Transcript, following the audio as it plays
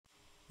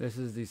This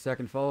is the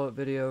second follow-up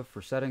video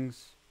for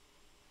settings.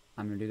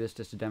 I'm going to do this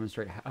just to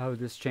demonstrate how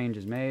this change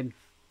is made.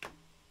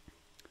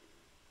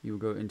 You will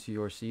go into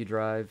your C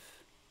drive.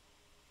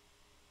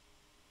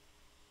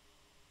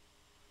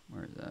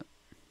 Where is that?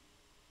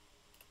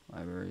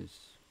 Libraries.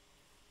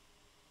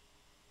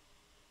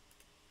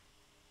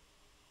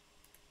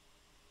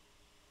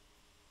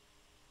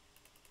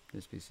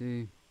 This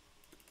PC.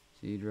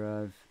 C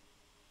drive.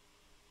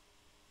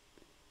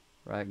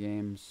 Riot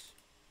Games.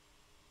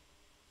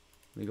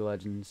 League of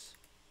Legends.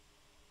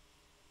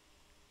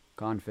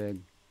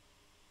 Config.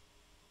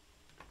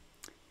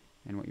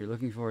 And what you're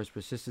looking for is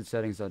persisted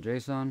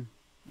settings.json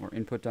or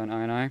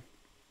input.ini. So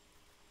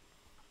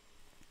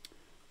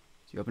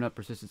you open up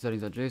persisted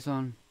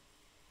settings.json.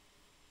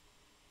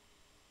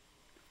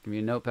 Give me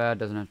a notepad,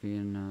 doesn't have to be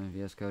in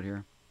VS Code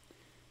here.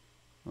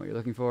 What you're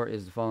looking for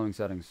is the following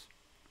settings.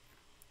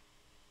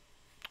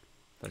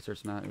 If I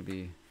search that, it would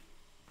be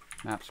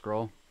map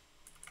scroll.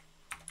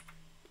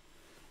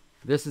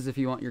 This is if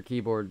you want your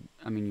keyboard,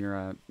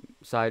 your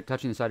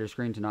touching the side of your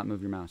screen to not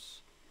move your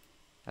mouse.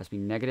 It has to be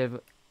negative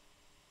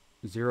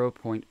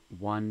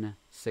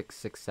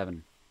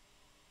 0.1667.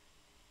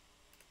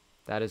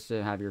 That is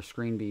to have your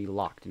screen be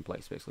locked in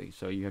place, basically.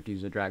 So you have to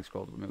use a drag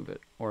scroll to move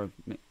it, or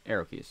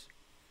arrow keys.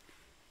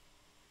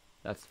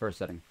 That's the first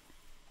setting.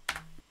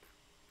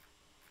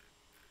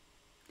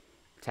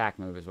 Attack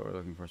move is what we're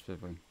looking for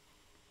specifically.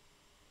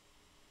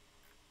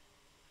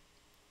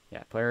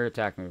 Yeah, player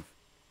attack move.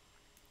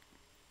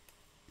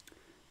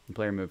 And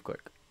player move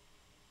click.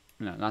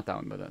 No, not that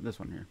one, but this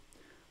one here.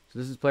 So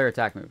this is player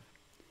attack move.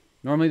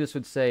 Normally this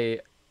would say,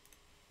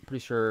 I'm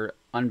pretty sure,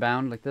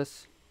 unbound like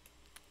this.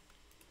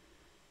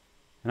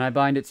 And I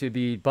bind it to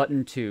be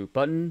button 2.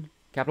 Button,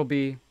 capital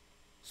B,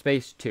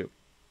 space 2.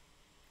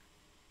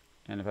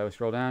 And if I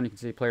scroll down, you can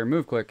see player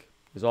move click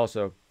is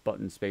also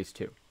button space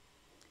 2.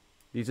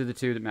 These are the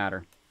two that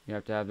matter. You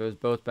have to have those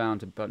both bound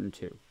to button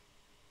 2.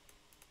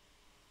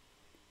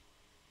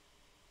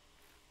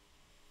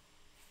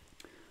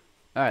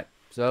 Alright,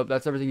 so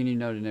that's everything you need to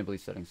know to enable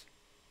these settings.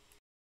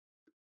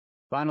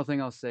 Final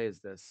thing I'll say is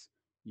this.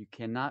 You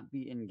cannot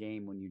be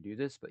in-game when you do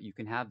this, but you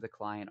can have the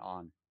client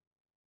on.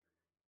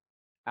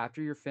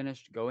 After you're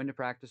finished, go into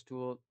Practice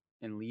Tool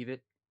and leave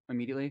it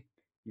immediately.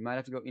 You might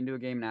have to go into a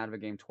game and out of a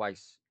game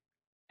twice,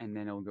 and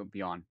then it'll go be on.